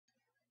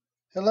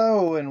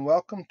Hello and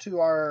welcome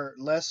to our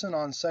lesson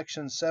on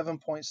section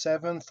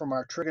 7.7 from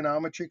our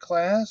trigonometry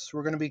class.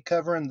 We're going to be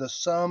covering the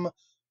sum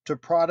to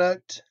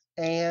product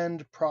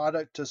and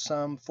product to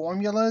sum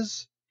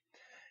formulas.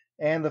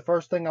 And the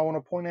first thing I want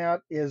to point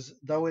out is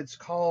though it's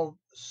called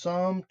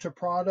sum to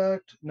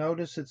product,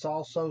 notice it's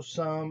also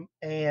sum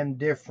and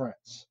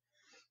difference.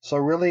 So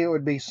really it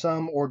would be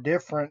sum or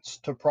difference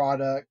to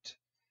product.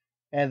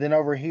 And then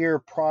over here,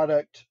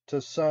 product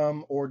to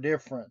sum or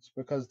difference,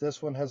 because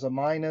this one has a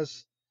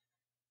minus.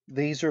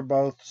 These are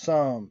both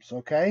sums,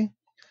 okay?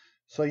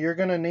 So you're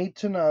going to need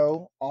to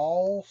know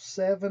all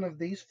 7 of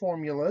these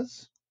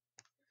formulas.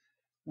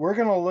 We're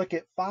going to look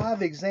at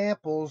 5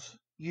 examples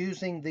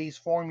using these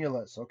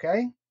formulas,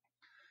 okay?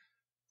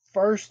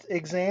 First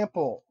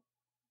example,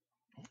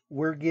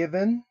 we're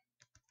given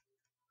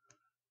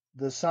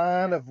the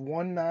sine of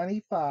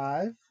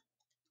 195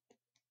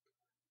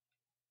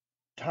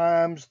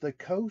 times the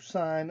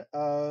cosine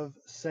of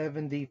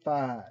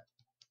 75.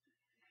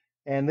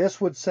 And this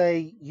would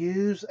say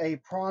use a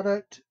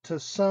product to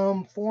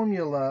sum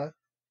formula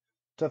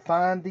to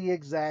find the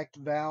exact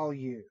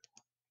value.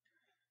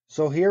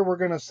 So here we're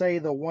going to say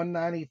the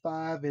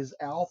 195 is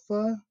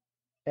alpha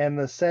and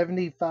the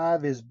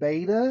 75 is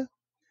beta.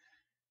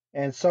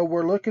 And so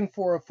we're looking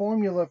for a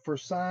formula for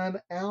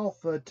sine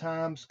alpha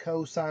times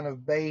cosine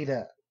of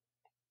beta.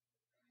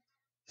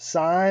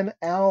 Sine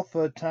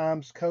alpha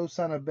times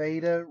cosine of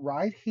beta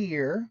right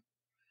here,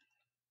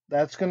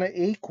 that's going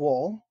to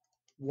equal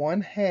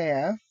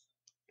 1/2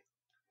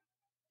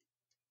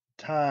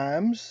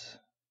 times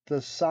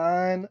the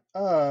sine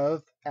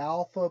of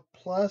alpha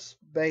plus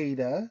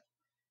beta,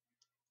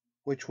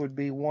 which would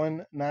be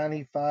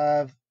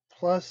 195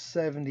 plus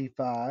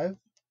 75,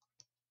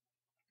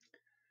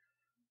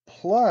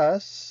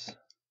 plus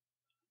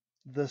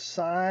the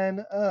sine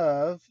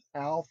of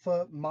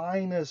alpha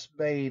minus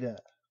beta,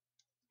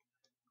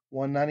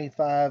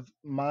 195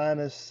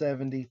 minus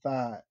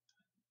 75.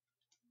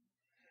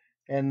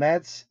 And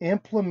that's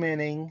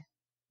implementing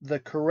the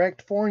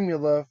correct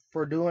formula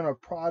for doing a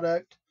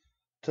product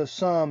to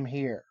sum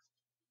here.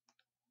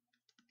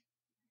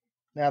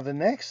 Now the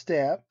next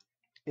step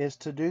is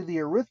to do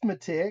the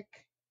arithmetic.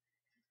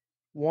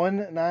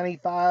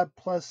 195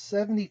 plus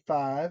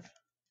 75,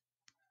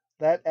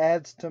 that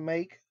adds to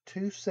make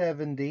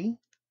 270.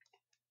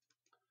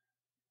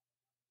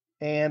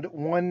 And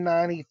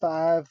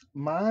 195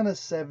 minus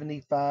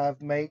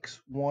 75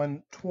 makes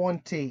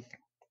 120.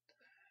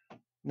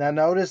 Now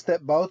notice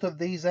that both of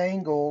these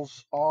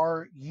angles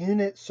are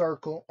unit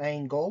circle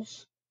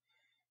angles.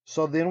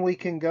 So then we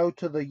can go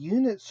to the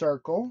unit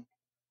circle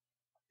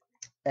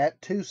at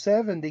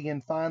 270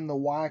 and find the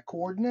y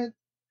coordinate,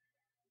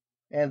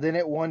 and then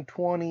at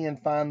 120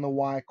 and find the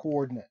y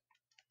coordinate.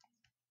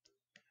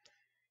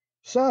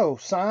 So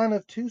sine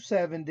of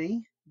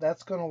 270,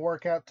 that's going to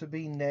work out to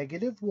be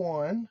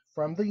 -1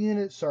 from the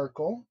unit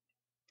circle.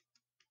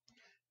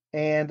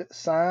 And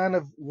sine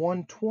of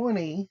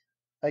 120,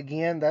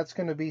 again, that's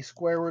going to be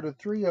square root of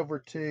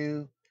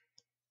 3/2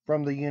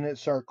 from the unit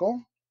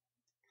circle.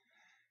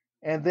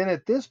 And then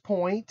at this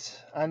point,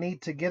 I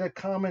need to get a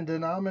common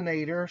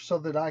denominator so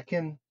that I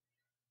can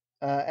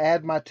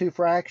add my 2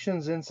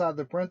 fractions inside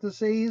the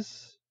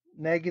parentheses.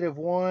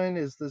 -1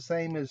 is the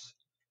same as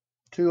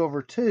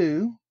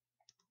 2/2.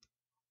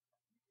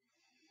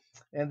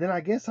 And then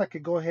I guess I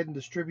could go ahead and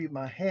distribute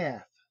my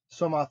half.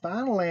 So my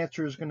final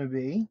answer is going to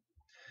be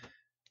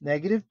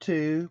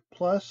 -2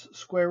 plus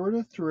square root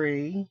of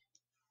 3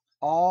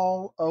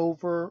 all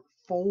over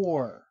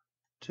 4.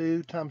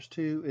 2 times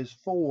 2 is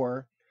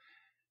 4.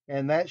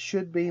 And that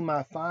should be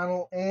my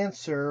final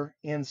answer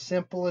in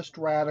simplest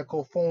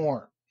radical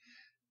form.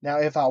 Now,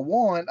 if I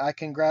want, I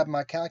can grab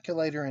my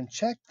calculator and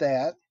check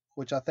that,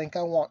 which I think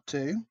I want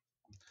to.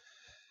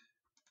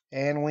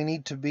 And we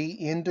need to be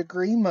in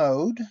degree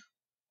mode.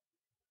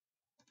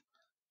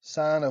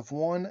 Sine of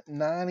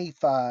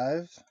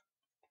 195,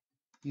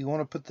 you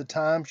want to put the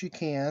times you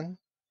can,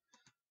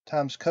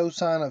 times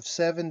cosine of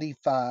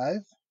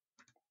 75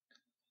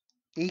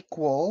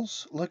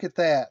 equals, look at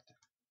that,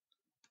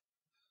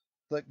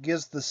 that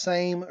gives the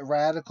same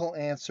radical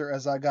answer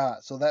as I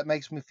got. So that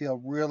makes me feel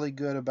really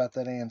good about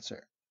that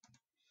answer.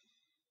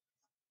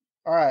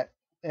 All right,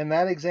 and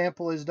that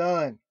example is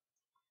done.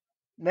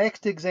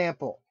 Next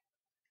example.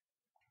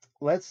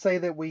 Let's say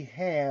that we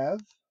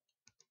have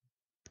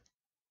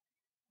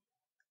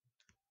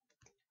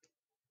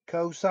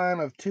cosine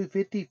of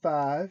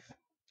 255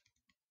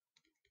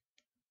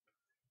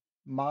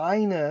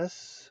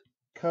 minus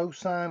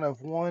cosine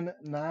of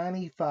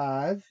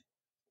 195,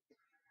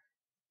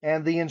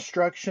 and the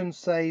instructions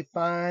say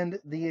find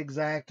the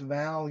exact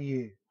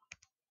value.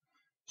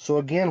 So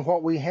again,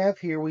 what we have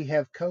here, we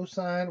have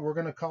cosine, we're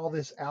going to call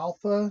this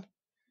alpha,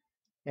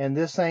 and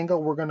this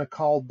angle we're going to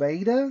call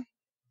beta.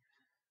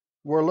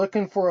 We're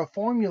looking for a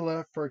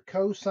formula for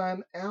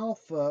cosine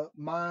alpha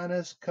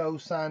minus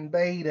cosine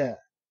beta.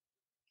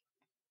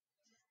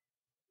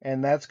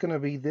 And that's going to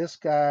be this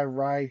guy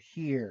right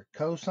here,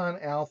 cosine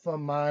alpha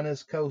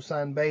minus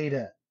cosine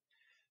beta.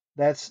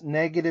 That's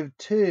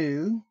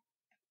 -2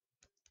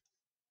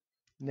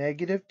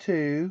 negative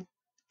 2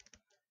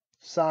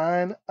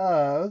 sine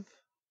of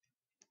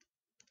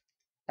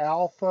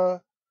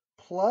alpha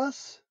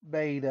plus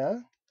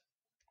beta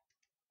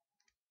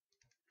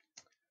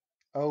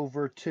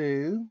over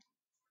 2.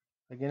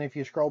 Again, if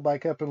you scroll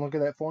back up and look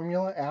at that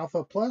formula,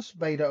 alpha plus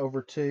beta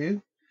over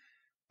 2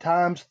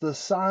 times the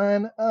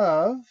sine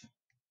of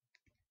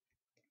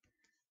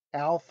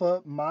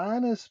alpha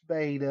minus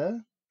beta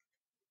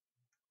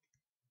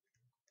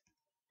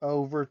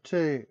over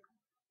 2.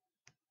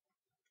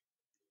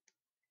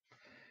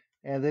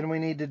 And then we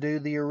need to do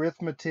the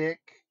arithmetic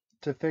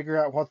to figure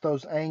out what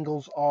those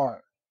angles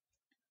are.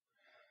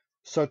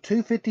 So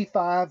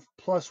 255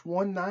 plus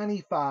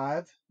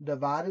 195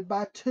 divided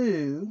by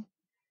 2,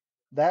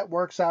 that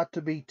works out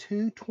to be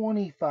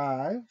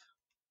 225.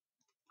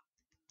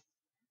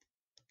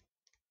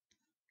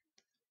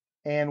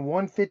 And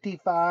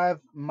 255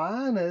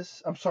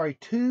 minus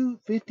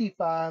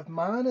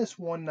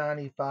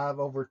 195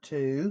 over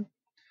 2,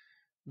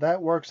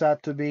 that works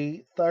out to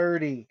be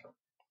 30.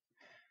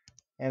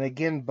 And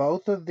again,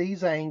 both of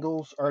these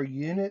angles are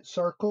unit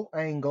circle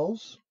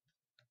angles.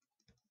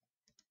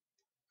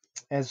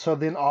 And so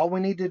then all we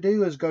need to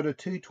do is go to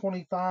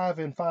 225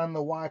 and find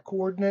the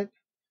y-coordinate,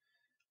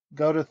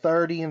 go to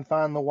 30 and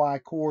find the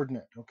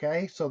y-coordinate,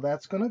 okay? So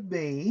that's going to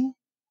be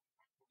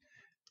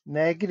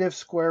negative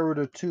square root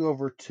of 2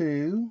 over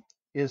 2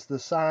 is the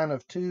sine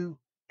of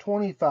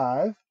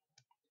 225,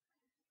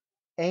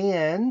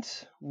 and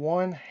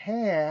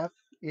 1/2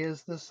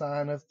 is the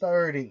sine of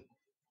 30.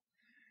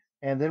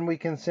 And then we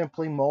can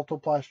simply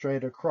multiply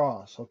straight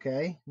across,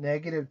 okay?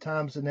 Negative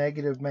times a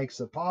negative makes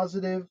a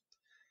positive.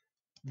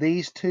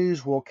 These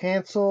 2's will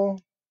cancel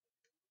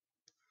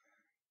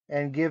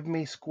and give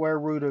me square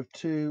root of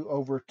 2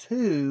 over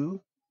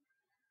 2.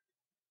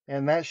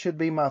 And that should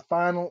be my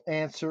final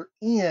answer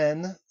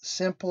in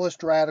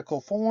simplest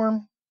radical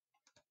form.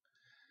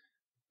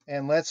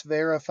 And let's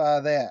verify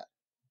that.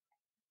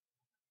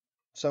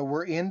 So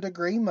we're in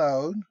degree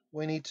mode.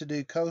 We need to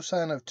do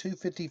cosine of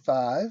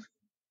 255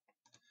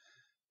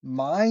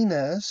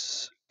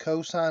 minus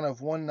cosine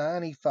of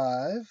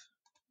 195.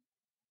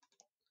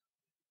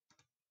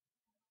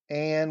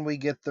 And we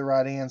get the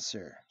right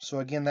answer. So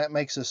again, that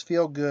makes us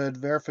feel good.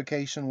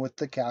 Verification with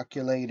the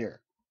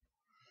calculator.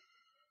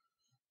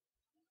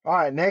 All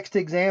right, next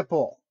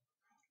example.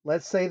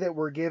 Let's say that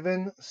we're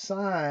given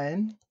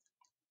sine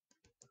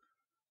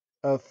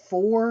of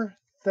 4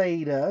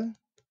 theta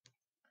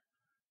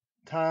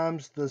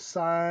times the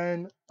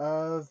sine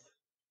of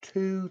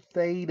 2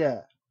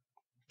 theta.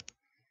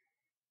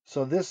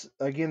 So this,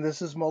 again,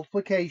 this is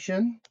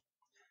multiplication.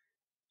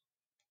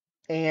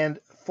 And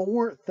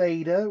 4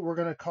 theta, we're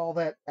going to call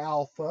that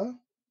alpha.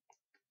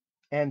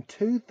 And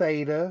 2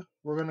 theta,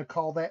 we're going to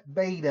call that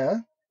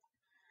beta.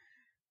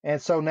 And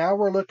so now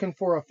we're looking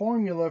for a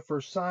formula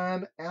for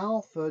sine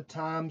alpha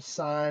times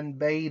sine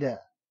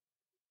beta.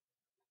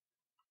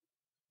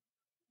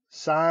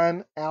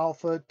 Sine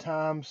alpha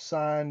times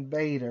sine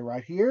beta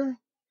right here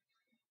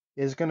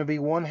is going to be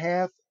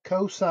 1/2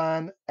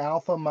 cosine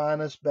alpha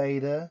minus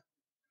beta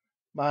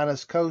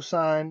minus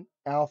cosine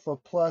alpha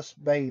plus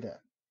beta.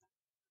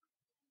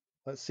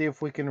 Let's see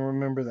if we can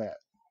remember that.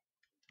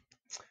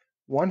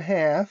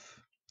 1/2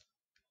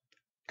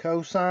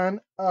 cosine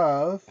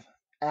of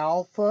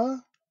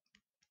alpha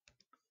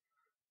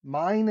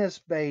minus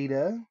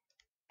beta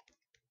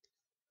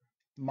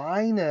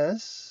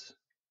minus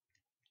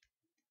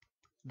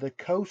the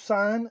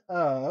cosine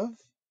of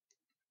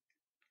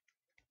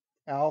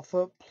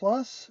alpha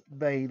plus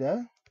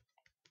beta.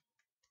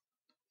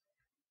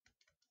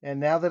 And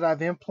now that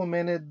I've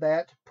implemented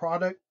that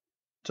product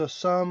to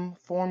sum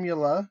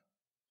formula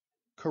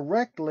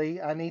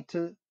correctly, I need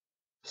to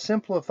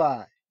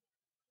simplify.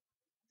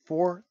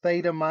 4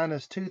 theta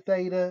minus 2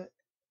 theta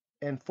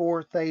and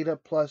 4 theta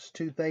plus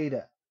 2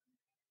 theta.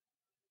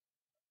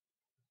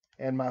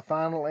 And my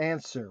final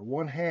answer,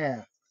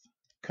 1/2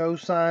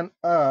 cosine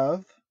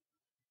of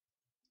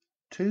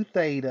 2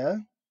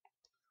 theta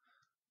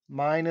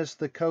minus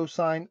the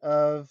cosine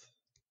of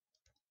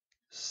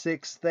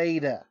 6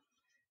 theta.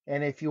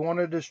 And if you want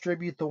to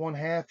distribute the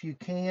 1/2, you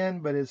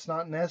can, but it's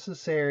not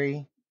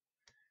necessary.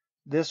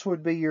 This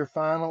would be your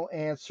final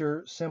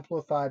answer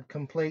simplified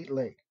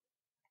completely.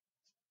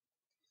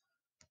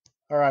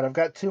 All right, I've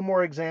got 2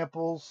 more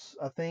examples,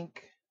 I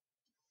think.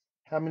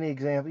 How many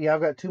examples? Yeah,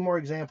 I've got 2 more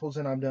examples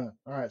and I'm done.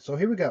 All right, so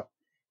here we go.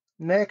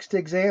 Next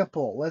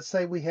example, let's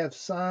say we have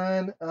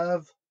sine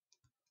of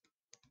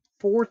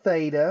 4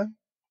 theta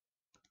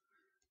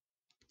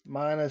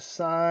minus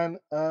sine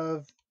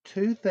of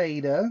 2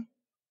 theta.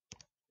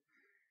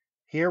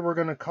 Here we're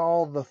going to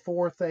call the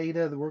 4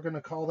 theta, we're going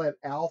to call that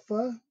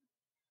alpha.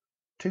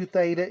 2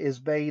 theta is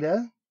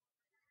beta.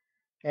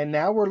 And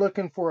now we're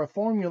looking for a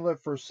formula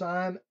for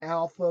sine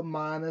alpha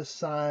minus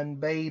sine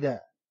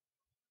beta.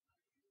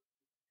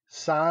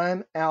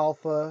 Sine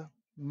alpha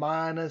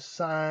minus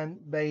sine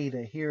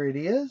beta. Here it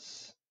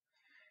is.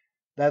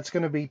 That's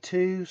going to be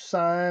 2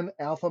 sine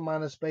alpha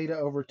minus beta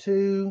over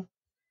 2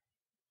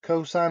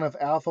 cosine of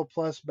alpha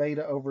plus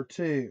beta over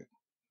 2.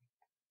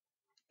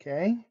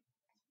 Okay.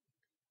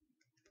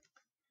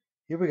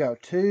 here we go,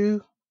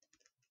 2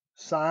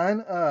 sine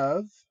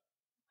of,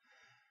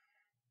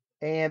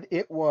 and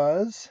it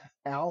was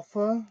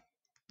alpha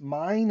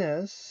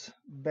minus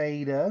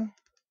beta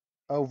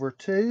over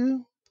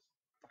 2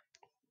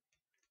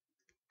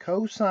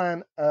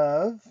 cosine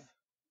of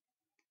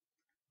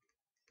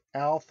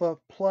alpha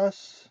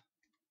plus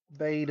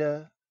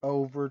beta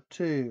over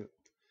 2.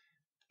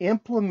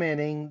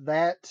 Implementing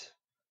that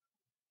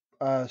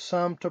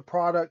sum to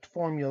product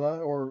formula,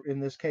 or in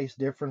this case,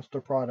 difference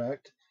to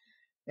product.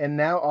 And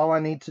now all I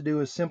need to do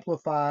is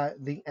simplify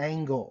the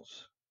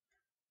angles.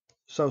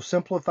 So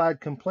simplified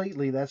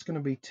completely, that's going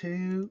to be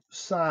 2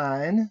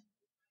 sine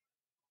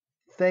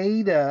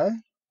theta,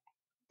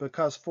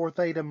 because 4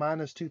 theta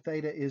minus 2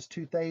 theta is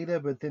 2 theta,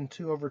 but then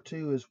 2 over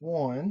 2 is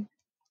 1.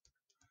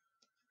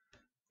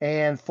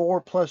 And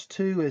 4 plus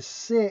 2 is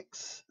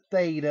 6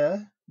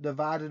 theta,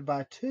 divided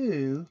by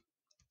 2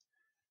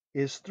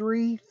 is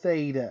 3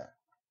 theta.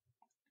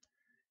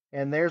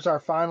 And there's our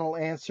final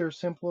answer,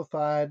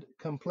 simplified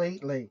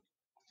completely.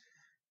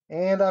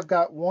 And I've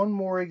got one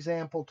more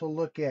example to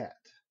look at.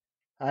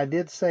 I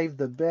did save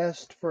the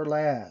best for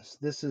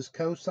last. This is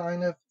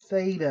cosine of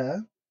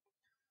theta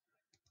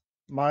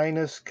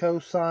minus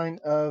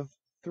cosine of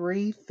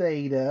 3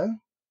 theta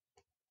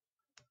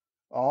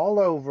all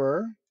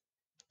over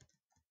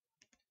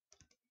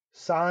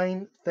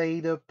sine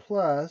theta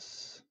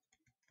plus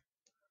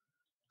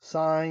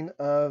sine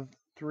of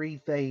 3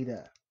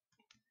 theta.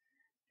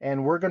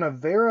 And we're going to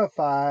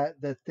verify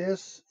that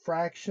this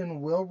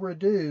fraction will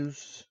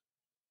reduce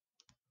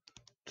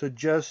to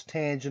just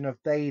tangent of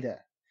theta.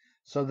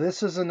 So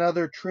this is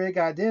another trig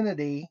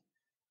identity,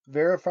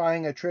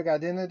 verifying a trig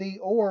identity,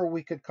 or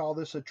we could call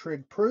this a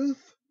trig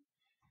proof.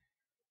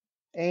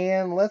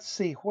 And let's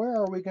see, where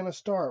are we going to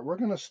start? We're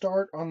going to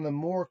start on the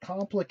more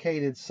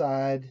complicated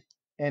side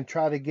and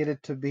try to get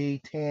it to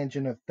be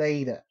tangent of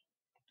theta.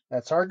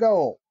 That's our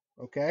goal,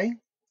 okay?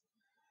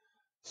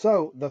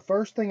 So the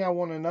first thing I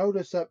want to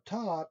notice up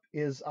top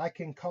is I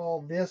can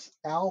call this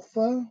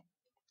alpha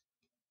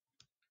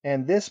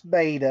and this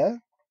beta.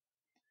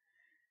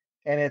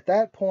 And at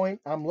that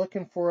point, I'm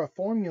looking for a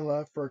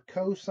formula for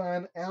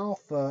cosine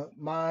alpha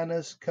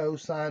minus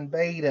cosine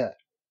beta.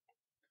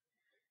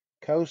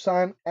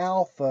 Cosine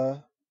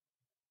alpha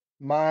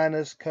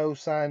minus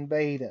cosine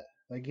beta.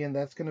 Again,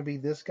 that's going to be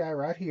this guy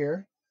right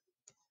here.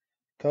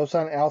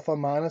 Cosine alpha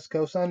minus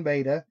cosine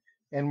beta.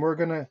 And we're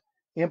going to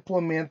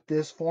implement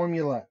this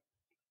formula.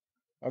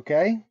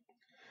 Okay?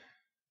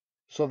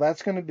 So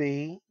that's going to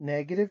be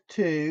negative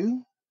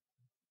 2.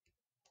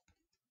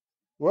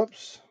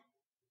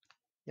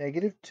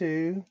 Negative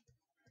 2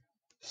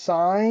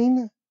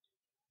 sine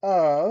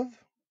of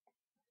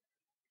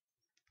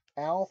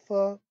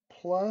alpha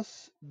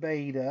plus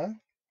beta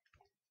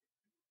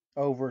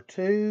over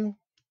 2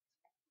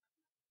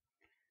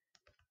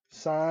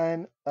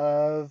 sine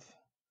of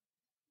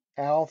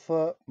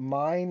alpha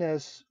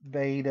minus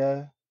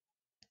beta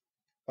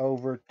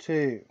over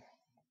 2.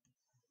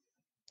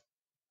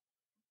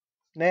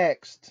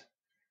 Next,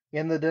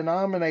 in the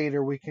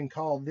denominator, we can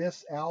call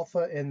this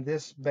alpha and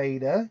this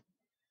beta.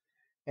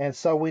 And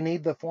so we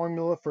need the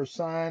formula for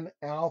sine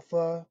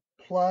alpha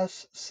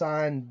plus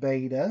sine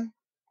beta.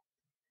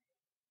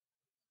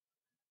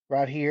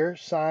 Right here,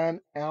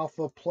 sine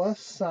alpha plus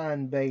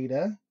sine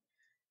beta.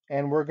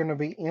 And we're going to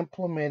be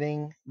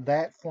implementing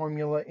that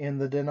formula in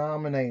the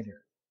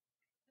denominator.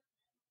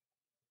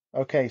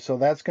 Okay, so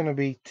that's going to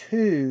be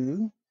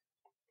 2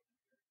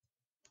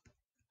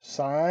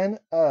 sine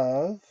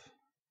of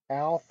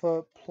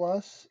alpha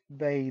plus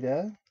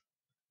beta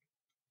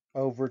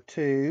over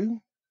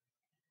 2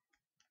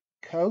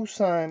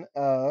 cosine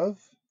of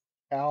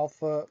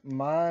alpha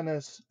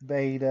minus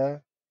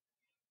beta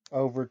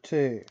over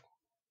 2.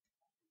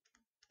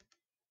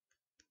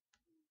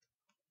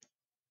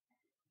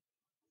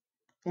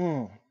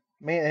 Man,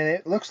 and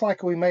it looks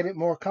like we made it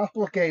more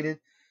complicated,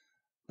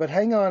 but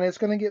hang on, it's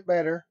going to get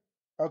better.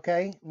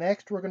 Okay,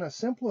 next we're going to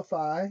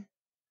simplify.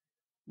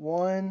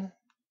 1,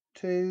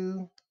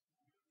 2,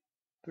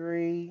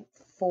 3,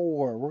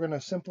 4. We're going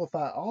to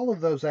simplify all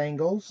of those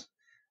angles.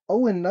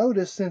 Oh, and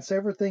notice, since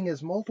everything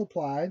is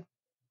multiplied,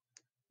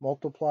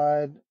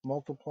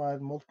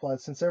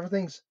 since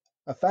everything's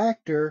a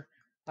factor,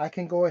 I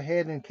can go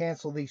ahead and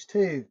cancel these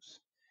 2's.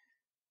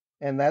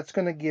 And that's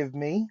going to give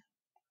me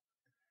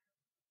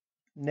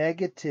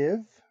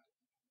negative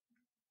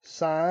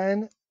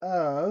sine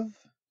of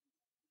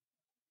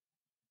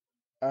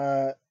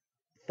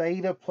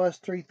theta plus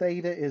 3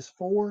 theta is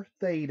 4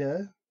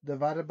 theta,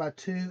 divided by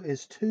 2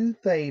 is 2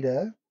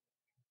 theta.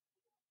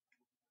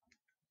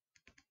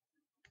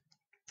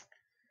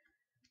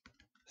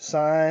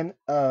 Sine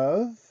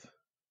of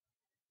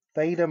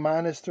theta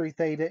minus 3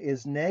 theta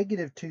is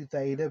negative 2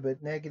 theta,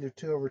 but negative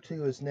 2 over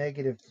 2 is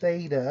negative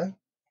theta,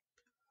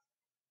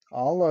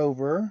 all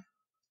over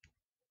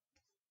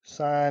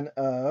sine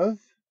of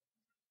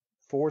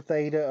 4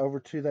 theta over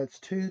 2, that's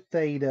 2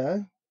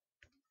 theta,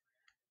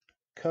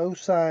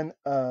 cosine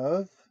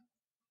of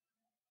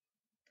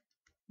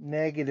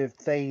negative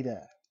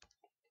theta.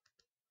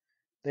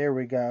 There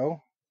we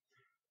go.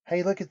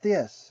 Hey, look at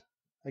this.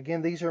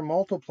 Again, these are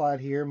multiplied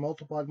here,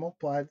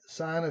 multiplied.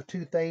 Sine of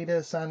 2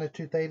 theta, sine of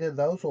 2 theta,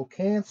 those will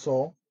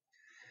cancel.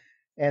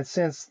 And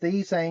since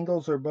these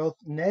angles are both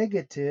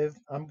negative,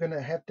 I'm going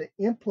to have to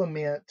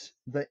implement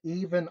the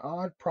even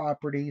odd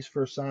properties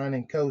for sine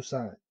and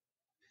cosine.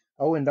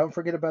 Oh, and don't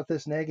forget about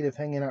this negative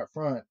hanging out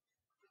front.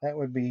 That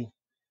would be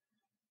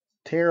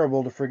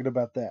terrible to forget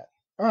about that.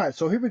 All right,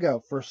 so here we go.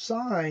 For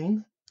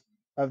sine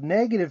of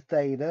negative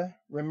theta,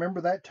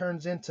 remember that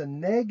turns into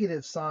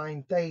negative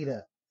sine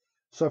theta.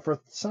 So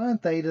for sine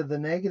theta, the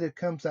negative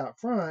comes out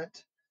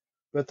front,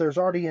 but there's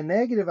already a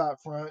negative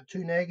out front.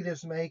 Two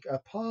negatives make a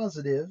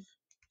positive.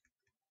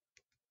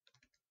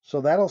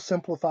 So that'll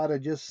simplify to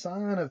just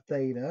sine of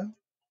theta.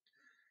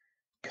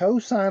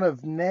 Cosine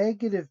of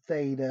negative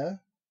theta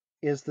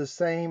is the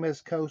same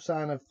as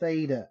cosine of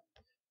theta.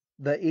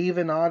 The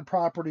even odd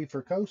property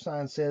for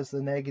cosine says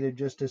the negative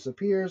just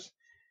disappears.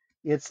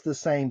 It's the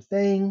same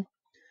thing.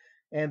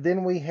 And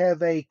then we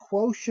have a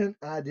quotient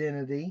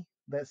identity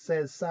that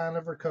says sine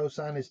over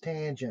cosine is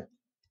tangent.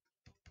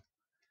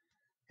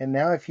 And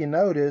now if you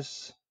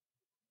notice,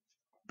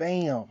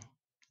 bam,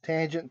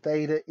 tangent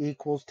theta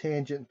equals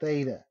tangent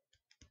theta.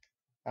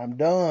 I'm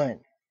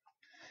done.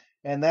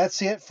 And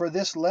that's it for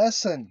this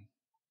lesson.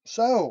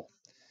 So,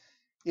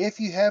 if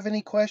you have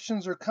any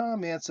questions or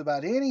comments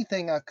about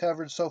anything I've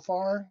covered so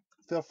far,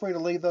 feel free to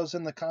leave those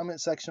in the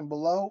comment section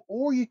below,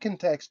 or you can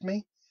text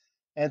me.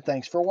 And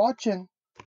thanks for watching.